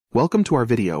Welcome to our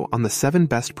video on the 7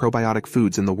 best probiotic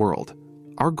foods in the world.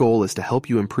 Our goal is to help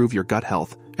you improve your gut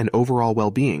health and overall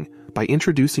well-being by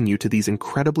introducing you to these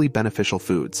incredibly beneficial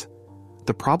foods.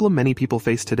 The problem many people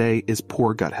face today is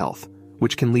poor gut health,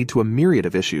 which can lead to a myriad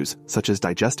of issues such as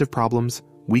digestive problems,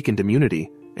 weakened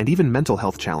immunity, and even mental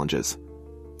health challenges.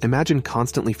 Imagine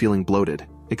constantly feeling bloated,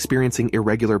 experiencing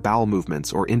irregular bowel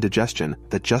movements or indigestion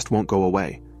that just won't go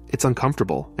away. It's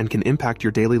uncomfortable and can impact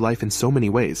your daily life in so many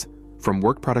ways, from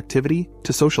work productivity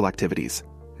to social activities.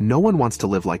 No one wants to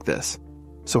live like this.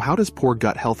 So how does poor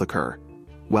gut health occur?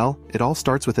 Well, it all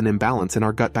starts with an imbalance in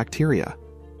our gut bacteria.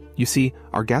 You see,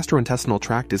 our gastrointestinal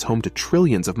tract is home to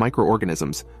trillions of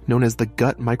microorganisms known as the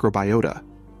gut microbiota.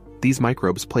 These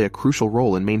microbes play a crucial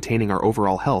role in maintaining our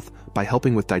overall health by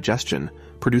helping with digestion,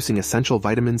 producing essential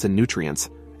vitamins and nutrients,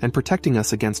 and protecting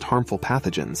us against harmful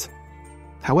pathogens.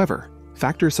 However,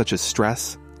 factors such as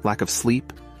stress, lack of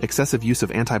sleep, excessive use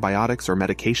of antibiotics or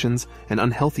medications, and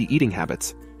unhealthy eating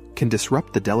habits can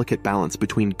disrupt the delicate balance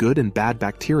between good and bad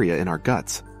bacteria in our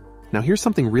guts. Now here's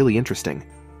something really interesting.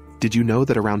 Did you know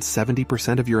that around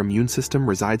 70% of your immune system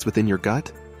resides within your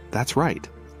gut? That's right.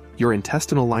 Your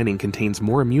intestinal lining contains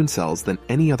more immune cells than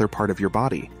any other part of your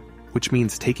body, which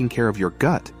means taking care of your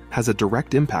gut has a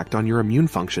direct impact on your immune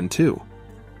function too.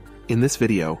 In this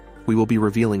video, we will be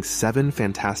revealing 7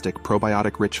 fantastic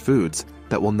probiotic-rich foods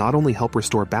that will not only help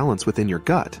restore balance within your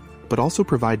gut, but also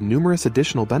provide numerous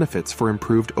additional benefits for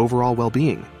improved overall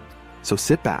well-being. So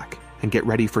sit back and get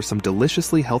ready for some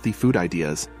deliciously healthy food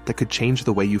ideas that could change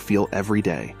the way you feel every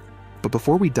day. But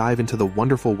before we dive into the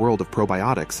wonderful world of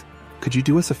probiotics, could you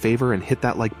do us a favor and hit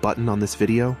that like button on this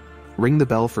video? Ring the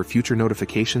bell for future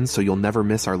notifications so you'll never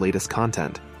miss our latest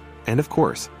content. And of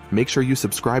course, make sure you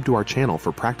subscribe to our channel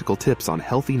for practical tips on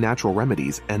healthy natural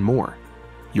remedies and more.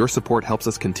 Your support helps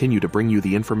us continue to bring you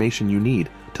the information you need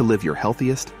to live your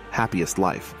healthiest, happiest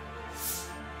life.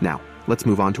 Now, let's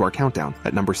move on to our countdown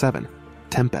at number 7,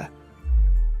 Tempeh.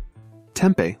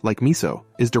 Tempeh, like miso,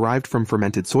 is derived from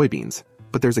fermented soybeans,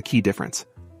 but there's a key difference.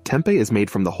 Tempeh is made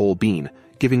from the whole bean,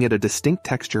 giving it a distinct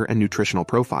texture and nutritional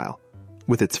profile.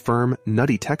 With its firm,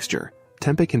 nutty texture,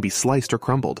 tempeh can be sliced or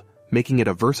crumbled, making it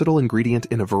a versatile ingredient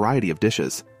in a variety of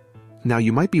dishes. Now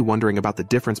you might be wondering about the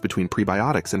difference between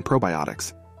prebiotics and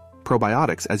probiotics.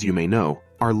 Probiotics, as you may know,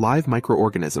 are live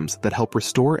microorganisms that help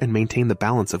restore and maintain the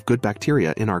balance of good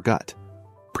bacteria in our gut.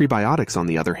 Prebiotics, on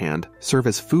the other hand, serve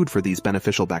as food for these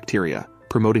beneficial bacteria,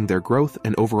 promoting their growth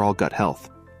and overall gut health.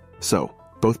 So,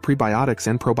 both prebiotics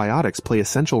and probiotics play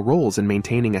essential roles in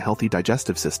maintaining a healthy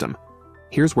digestive system.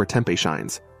 Here's where tempeh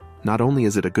shines. Not only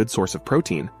is it a good source of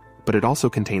protein, but it also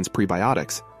contains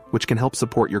prebiotics, which can help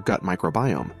support your gut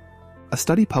microbiome. A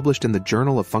study published in the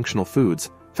Journal of Functional Foods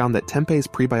found that tempeh's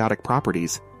prebiotic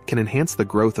properties can enhance the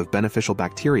growth of beneficial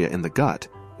bacteria in the gut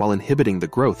while inhibiting the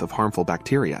growth of harmful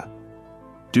bacteria.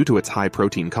 Due to its high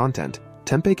protein content,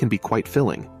 tempeh can be quite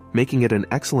filling, making it an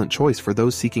excellent choice for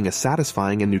those seeking a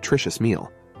satisfying and nutritious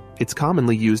meal. It's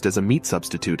commonly used as a meat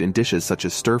substitute in dishes such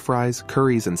as stir-fries,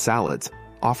 curries, and salads,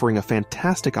 offering a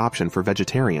fantastic option for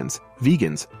vegetarians,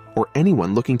 vegans, or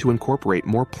anyone looking to incorporate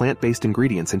more plant-based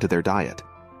ingredients into their diet.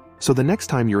 So the next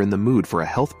time you're in the mood for a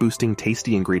health-boosting,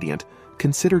 tasty ingredient,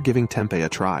 consider giving tempeh a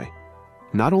try.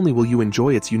 Not only will you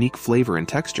enjoy its unique flavor and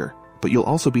texture, but you'll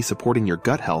also be supporting your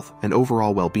gut health and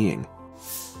overall well-being.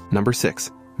 Number 6,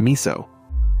 miso.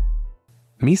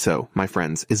 Miso, my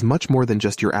friends, is much more than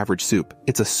just your average soup.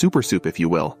 It's a super soup, if you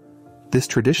will. This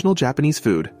traditional Japanese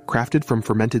food, crafted from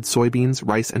fermented soybeans,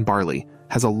 rice, and barley,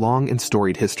 has a long and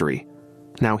storied history.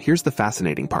 Now here's the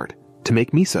fascinating part. To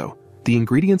make miso, the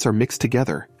ingredients are mixed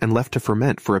together and left to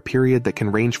ferment for a period that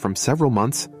can range from several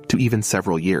months to even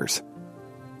several years.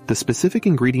 The specific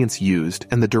ingredients used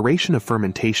and the duration of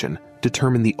fermentation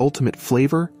determine the ultimate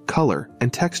flavor, color,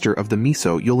 and texture of the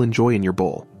miso you'll enjoy in your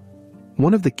bowl.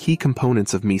 One of the key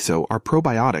components of miso are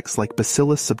probiotics like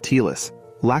Bacillus subtilis,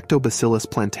 Lactobacillus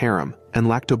plantarum, and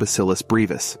Lactobacillus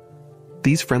brevis.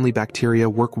 These friendly bacteria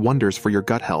work wonders for your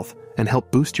gut health and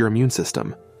help boost your immune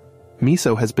system.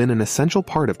 Miso has been an essential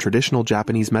part of traditional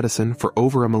Japanese medicine for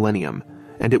over a millennium,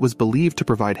 and it was believed to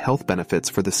provide health benefits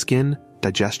for the skin,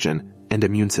 digestion, and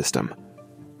immune system.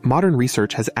 Modern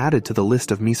research has added to the list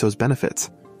of miso's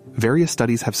benefits. Various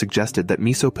studies have suggested that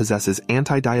miso possesses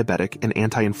anti-diabetic and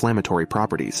anti-inflammatory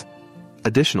properties.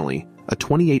 Additionally, a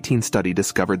 2018 study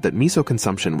discovered that miso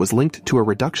consumption was linked to a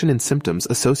reduction in symptoms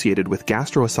associated with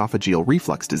gastroesophageal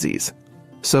reflux disease.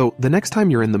 So, the next time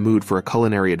you're in the mood for a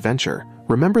culinary adventure,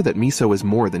 remember that miso is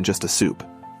more than just a soup.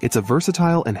 It's a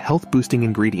versatile and health-boosting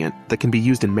ingredient that can be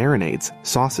used in marinades,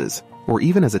 sauces, or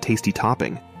even as a tasty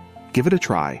topping. Give it a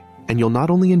try, and you'll not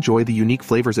only enjoy the unique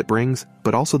flavors it brings,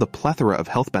 but also the plethora of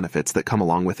health benefits that come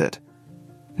along with it.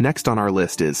 Next on our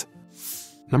list is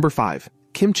number 5.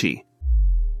 Kimchi.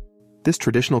 This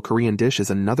traditional Korean dish is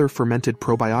another fermented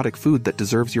probiotic food that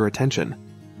deserves your attention.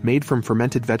 Made from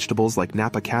fermented vegetables like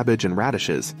Napa cabbage and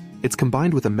radishes, it's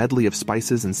combined with a medley of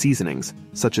spices and seasonings,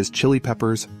 such as chili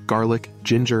peppers, garlic,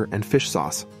 ginger, and fish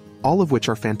sauce, all of which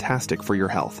are fantastic for your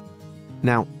health.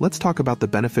 Now, let's talk about the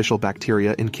beneficial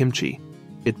bacteria in kimchi.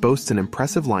 It boasts an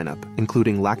impressive lineup,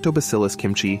 including Lactobacillus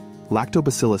kimchi,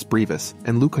 Lactobacillus brevis,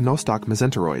 and Leuconostoc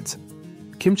mesenteroids.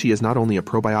 Kimchi is not only a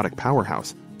probiotic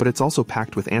powerhouse, but it's also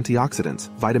packed with antioxidants,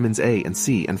 vitamins A and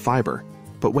C, and fiber.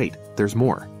 But wait, there's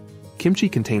more. Kimchi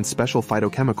contains special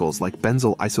phytochemicals like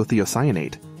benzyl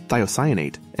isothiocyanate,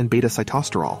 thiocyanate, and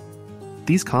beta-sitosterol.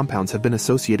 These compounds have been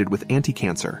associated with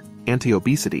anti-cancer,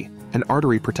 anti-obesity, and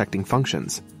artery-protecting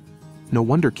functions. No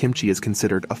wonder kimchi is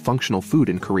considered a functional food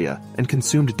in Korea and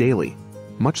consumed daily,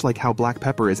 much like how black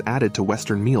pepper is added to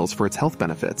Western meals for its health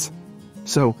benefits.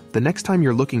 So, the next time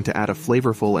you're looking to add a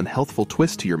flavorful and healthful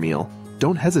twist to your meal,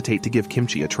 don't hesitate to give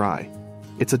kimchi a try.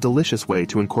 It's a delicious way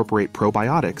to incorporate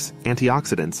probiotics,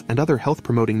 antioxidants, and other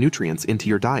health-promoting nutrients into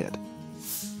your diet.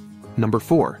 Number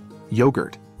 4.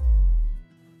 Yogurt.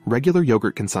 Regular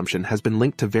yogurt consumption has been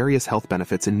linked to various health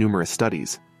benefits in numerous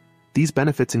studies. These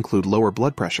benefits include lower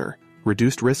blood pressure,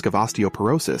 reduced risk of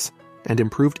osteoporosis, and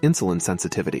improved insulin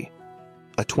sensitivity.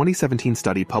 A 2017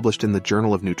 study published in the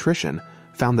Journal of Nutrition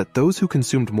found that those who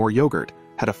consumed more yogurt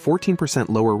had a 14%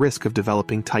 lower risk of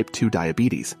developing type 2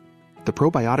 diabetes. The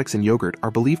probiotics in yogurt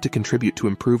are believed to contribute to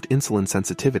improved insulin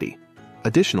sensitivity.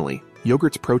 Additionally,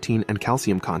 yogurt's protein and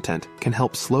calcium content can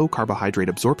help slow carbohydrate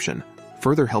absorption,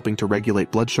 further helping to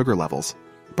regulate blood sugar levels.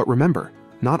 But remember,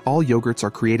 not all yogurts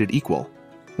are created equal.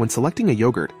 When selecting a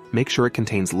yogurt, make sure it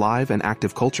contains live and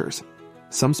active cultures.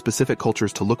 Some specific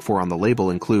cultures to look for on the label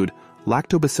include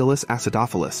Lactobacillus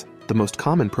acidophilus, the most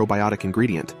common probiotic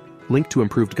ingredient, linked to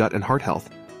improved gut and heart health,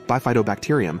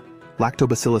 Bifidobacterium,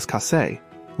 Lactobacillus casei,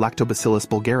 Lactobacillus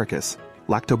bulgaricus,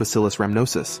 Lactobacillus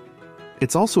rhamnosus.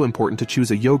 It's also important to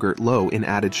choose a yogurt low in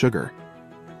added sugar.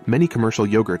 Many commercial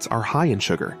yogurts are high in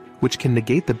sugar, which can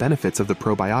negate the benefits of the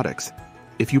probiotics.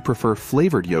 If you prefer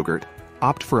flavored yogurt,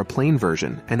 opt for a plain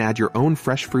version and add your own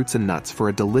fresh fruits and nuts for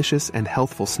a delicious and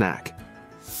healthful snack.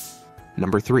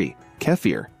 Number 3.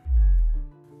 Kefir.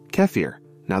 Kefir.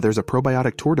 Now there's a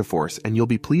probiotic tour de force, and you'll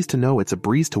be pleased to know it's a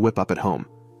breeze to whip up at home.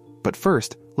 But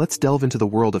first, let's delve into the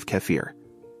world of kefir.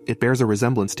 It bears a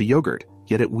resemblance to yogurt,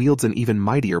 yet it wields an even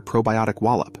mightier probiotic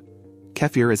wallop.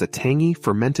 Kefir is a tangy,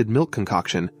 fermented milk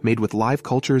concoction made with live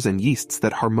cultures and yeasts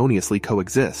that harmoniously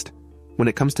coexist. When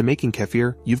it comes to making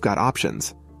kefir, you've got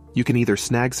options. You can either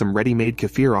snag some ready-made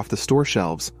kefir off the store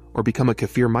shelves, or become a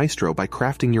kefir maestro by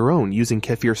crafting your own using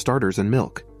kefir starters and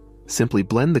milk. Simply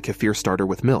blend the kefir starter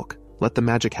with milk, let the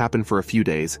magic happen for a few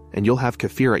days, and you'll have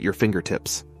kefir at your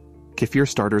fingertips. Kefir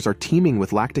starters are teeming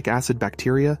with lactic acid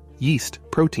bacteria, yeast,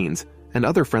 proteins, and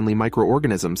other friendly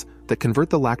microorganisms that convert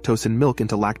the lactose in milk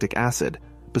into lactic acid,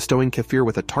 bestowing kefir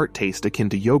with a tart taste akin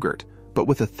to yogurt, but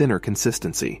with a thinner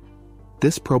consistency.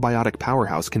 This probiotic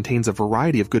powerhouse contains a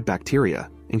variety of good bacteria,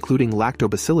 including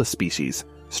Lactobacillus species,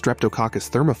 Streptococcus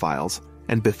thermophiles,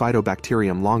 and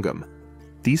Bifidobacterium longum.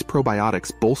 These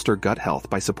probiotics bolster gut health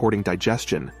by supporting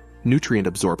digestion, nutrient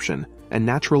absorption, and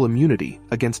natural immunity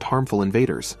against harmful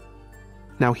invaders.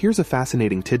 Now here's a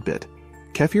fascinating tidbit.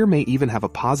 Kefir may even have a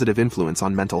positive influence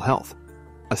on mental health.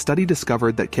 A study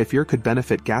discovered that kefir could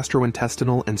benefit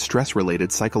gastrointestinal and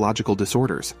stress-related psychological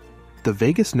disorders. The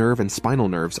vagus nerve and spinal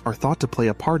nerves are thought to play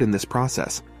a part in this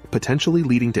process, potentially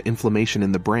leading to inflammation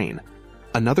in the brain.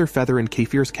 Another feather in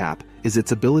kefir's cap is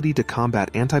its ability to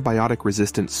combat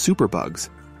antibiotic-resistant superbugs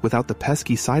without the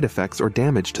pesky side effects or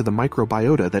damage to the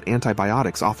microbiota that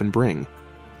antibiotics often bring.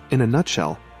 In a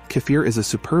nutshell, kefir is a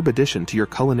superb addition to your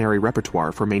culinary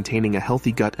repertoire for maintaining a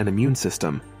healthy gut and immune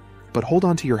system. But hold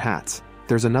on to your hats.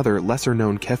 There's another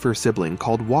lesser-known kefir sibling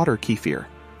called water kefir.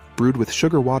 Brewed with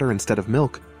sugar water instead of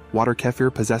milk, water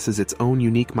kefir possesses its own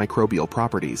unique microbial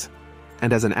properties.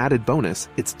 And as an added bonus,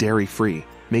 it's dairy-free,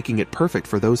 making it perfect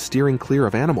for those steering clear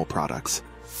of animal products.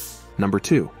 Number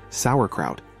 2.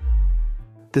 Sauerkraut.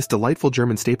 This delightful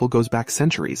German staple goes back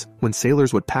centuries, when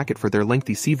sailors would pack it for their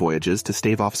lengthy sea voyages to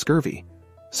stave off scurvy.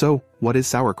 So, what is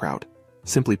sauerkraut?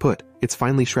 Simply put, it's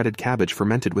finely shredded cabbage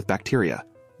fermented with bacteria.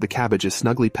 The cabbage is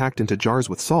snugly packed into jars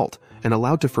with salt and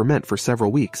allowed to ferment for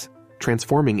several weeks,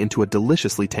 transforming into a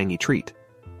deliciously tangy treat.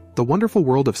 The wonderful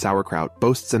world of sauerkraut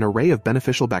boasts an array of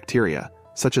beneficial bacteria,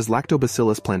 such as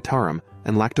Lactobacillus plantarum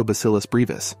and Lactobacillus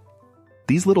brevis.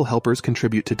 These little helpers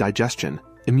contribute to digestion,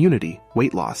 immunity,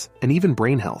 weight loss, and even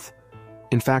brain health.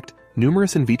 In fact,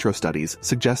 Numerous in vitro studies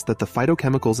suggest that the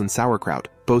phytochemicals in sauerkraut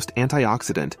boast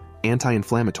antioxidant,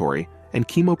 anti-inflammatory, and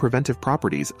chemopreventive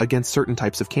properties against certain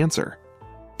types of cancer.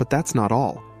 But that's not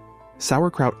all.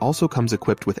 Sauerkraut also comes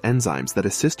equipped with enzymes that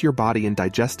assist your body in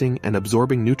digesting and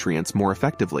absorbing nutrients more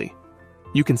effectively.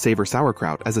 You can savor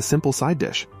sauerkraut as a simple side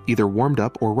dish, either warmed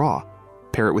up or raw.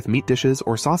 Pair it with meat dishes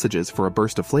or sausages for a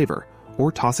burst of flavor,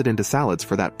 or toss it into salads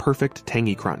for that perfect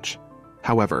tangy crunch.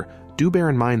 However, do bear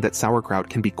in mind that sauerkraut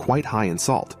can be quite high in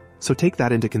salt, so take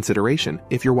that into consideration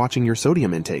if you're watching your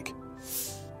sodium intake.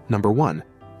 Number 1.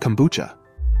 Kombucha.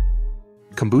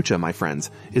 Kombucha, my friends,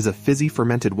 is a fizzy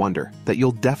fermented wonder that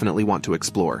you'll definitely want to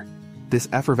explore. This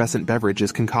effervescent beverage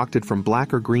is concocted from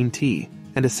black or green tea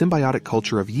and a symbiotic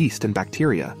culture of yeast and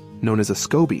bacteria, known as a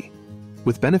SCOBY.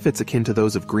 With benefits akin to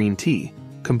those of green tea,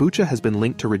 kombucha has been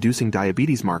linked to reducing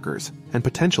diabetes markers and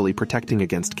potentially protecting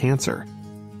against cancer.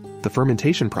 The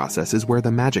fermentation process is where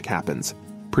the magic happens,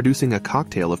 producing a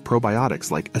cocktail of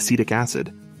probiotics like acetic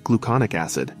acid, gluconic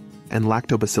acid, and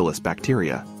lactobacillus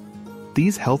bacteria.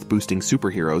 These health-boosting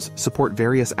superheroes support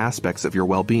various aspects of your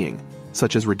well-being,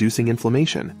 such as reducing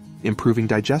inflammation, improving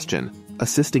digestion,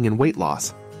 assisting in weight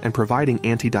loss, and providing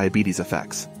anti-diabetes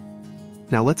effects.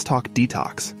 Now let's talk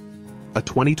detox. A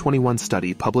 2021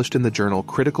 study published in the journal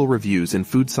Critical Reviews in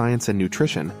Food Science and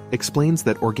Nutrition explains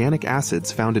that organic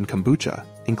acids found in kombucha,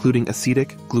 including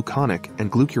acetic, gluconic,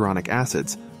 and glucuronic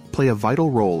acids, play a vital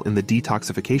role in the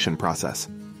detoxification process.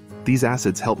 These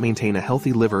acids help maintain a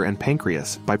healthy liver and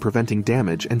pancreas by preventing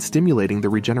damage and stimulating the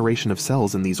regeneration of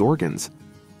cells in these organs,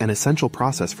 an essential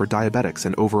process for diabetics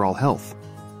and overall health.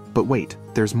 But wait,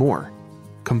 there's more.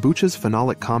 Kombucha's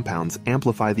phenolic compounds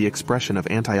amplify the expression of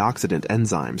antioxidant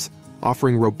enzymes,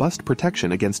 offering robust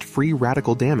protection against free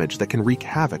radical damage that can wreak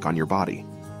havoc on your body.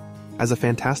 As a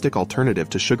fantastic alternative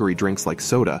to sugary drinks like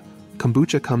soda,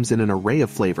 kombucha comes in an array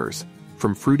of flavors,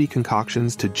 from fruity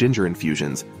concoctions to ginger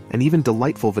infusions, and even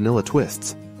delightful vanilla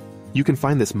twists. You can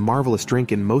find this marvelous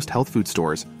drink in most health food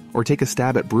stores, or take a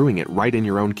stab at brewing it right in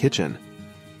your own kitchen.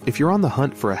 If you're on the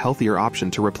hunt for a healthier option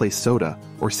to replace soda,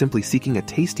 or simply seeking a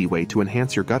tasty way to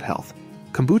enhance your gut health,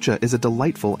 kombucha is a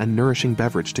delightful and nourishing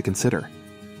beverage to consider.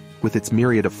 With its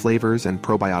myriad of flavors and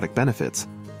probiotic benefits,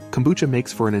 kombucha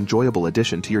makes for an enjoyable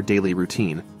addition to your daily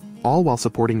routine, all while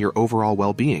supporting your overall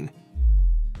well-being.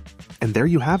 And there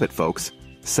you have it, folks.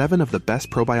 7 of the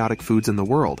best probiotic foods in the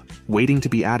world, waiting to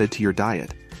be added to your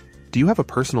diet. Do you have a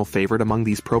personal favorite among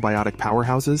these probiotic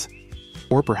powerhouses?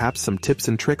 Or perhaps some tips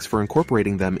and tricks for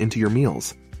incorporating them into your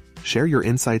meals? Share your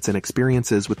insights and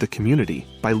experiences with the community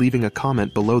by leaving a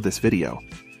comment below this video.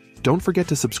 Don't forget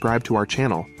to subscribe to our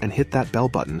channel and hit that bell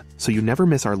button so you never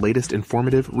miss our latest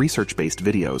informative, research-based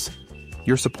videos.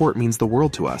 Your support means the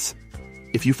world to us.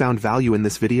 If you found value in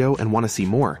this video and want to see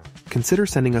more, consider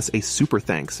sending us a super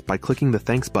thanks by clicking the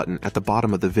thanks button at the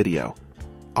bottom of the video.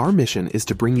 Our mission is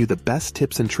to bring you the best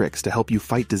tips and tricks to help you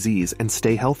fight disease and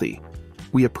stay healthy.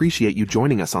 We appreciate you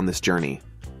joining us on this journey.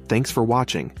 Thanks for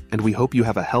watching, and we hope you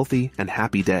have a healthy and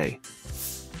happy day.